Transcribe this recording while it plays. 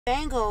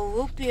Faygo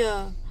root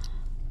beer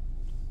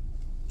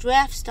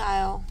draft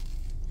style.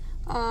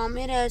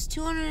 It has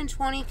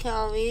 220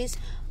 calories,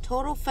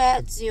 total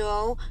fat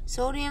 0,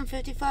 sodium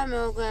 55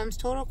 milligrams,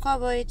 total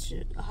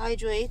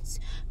carbohydrates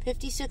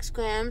 56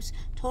 grams,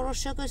 total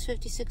sugars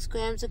 56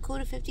 grams,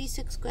 including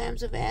 56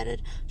 grams of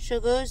added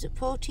sugars,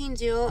 protein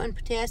 0, and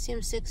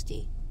potassium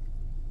 60.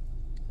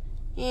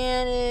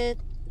 And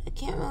I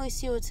can't really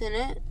see what's in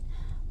it,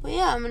 but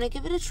yeah, I'm going to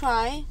give it a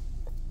try.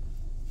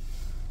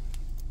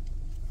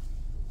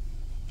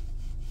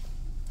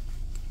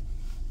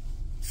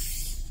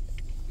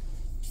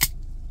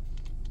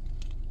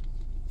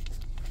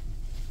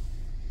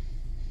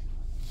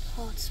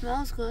 Oh, it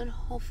smells good.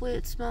 Hopefully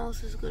it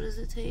smells as good as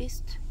it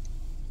tastes.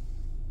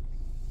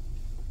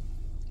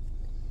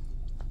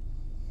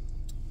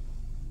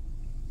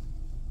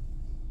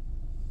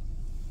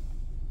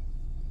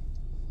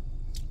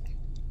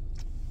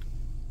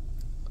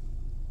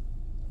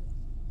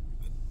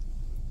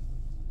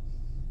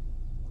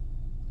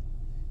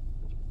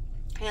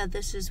 Yeah,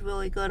 this is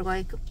really good.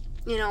 Like,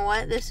 you know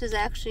what? This is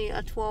actually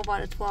a 12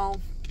 out of 12.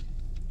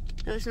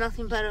 There's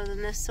nothing better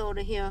than this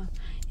soda here.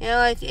 Yeah,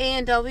 like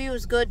A&W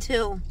is good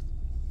too.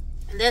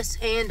 This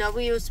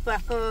A&W,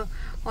 Sprecher,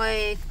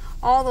 like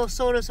all those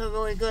sodas are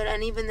really good,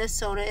 and even this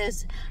soda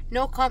is.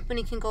 No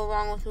company can go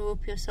wrong with a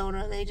root beer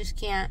soda. They just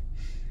can't.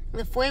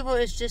 The flavor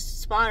is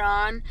just spot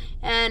on,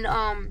 and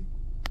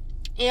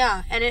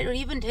yeah, and it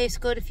even tastes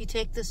good if you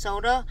take the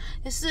soda.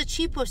 This is a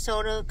cheaper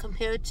soda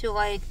compared to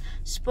like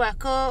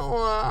Sprecher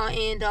or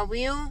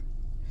A&W.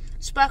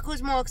 Sprecher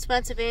is more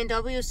expensive.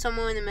 A&W is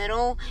somewhere in the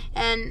middle,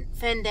 and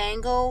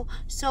Faygo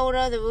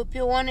soda, the root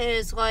beer one,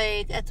 is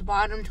like at the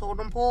bottom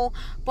totem pole.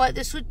 But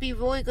this would be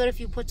really good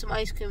if you put some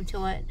ice cream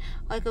to it,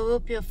 like a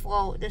root beer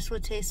float. This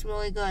would taste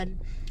really good.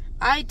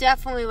 I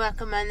definitely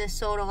recommend this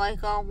soda.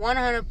 Like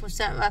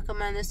 100%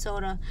 recommend this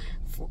soda.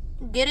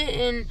 Get it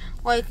in,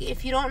 like,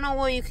 if you don't know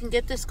where you can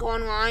get this, go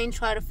online,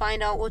 try to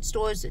find out what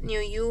stores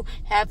near you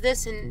have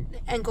this, and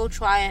go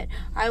try it.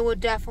 I would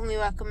definitely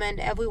recommend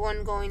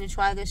everyone going to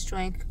try this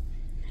drink.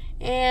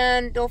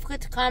 And don't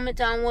forget to comment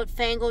down what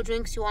Faygo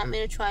drinks you want me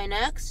to try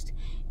next.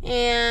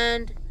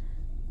 And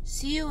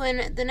see you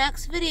in the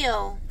next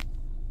video.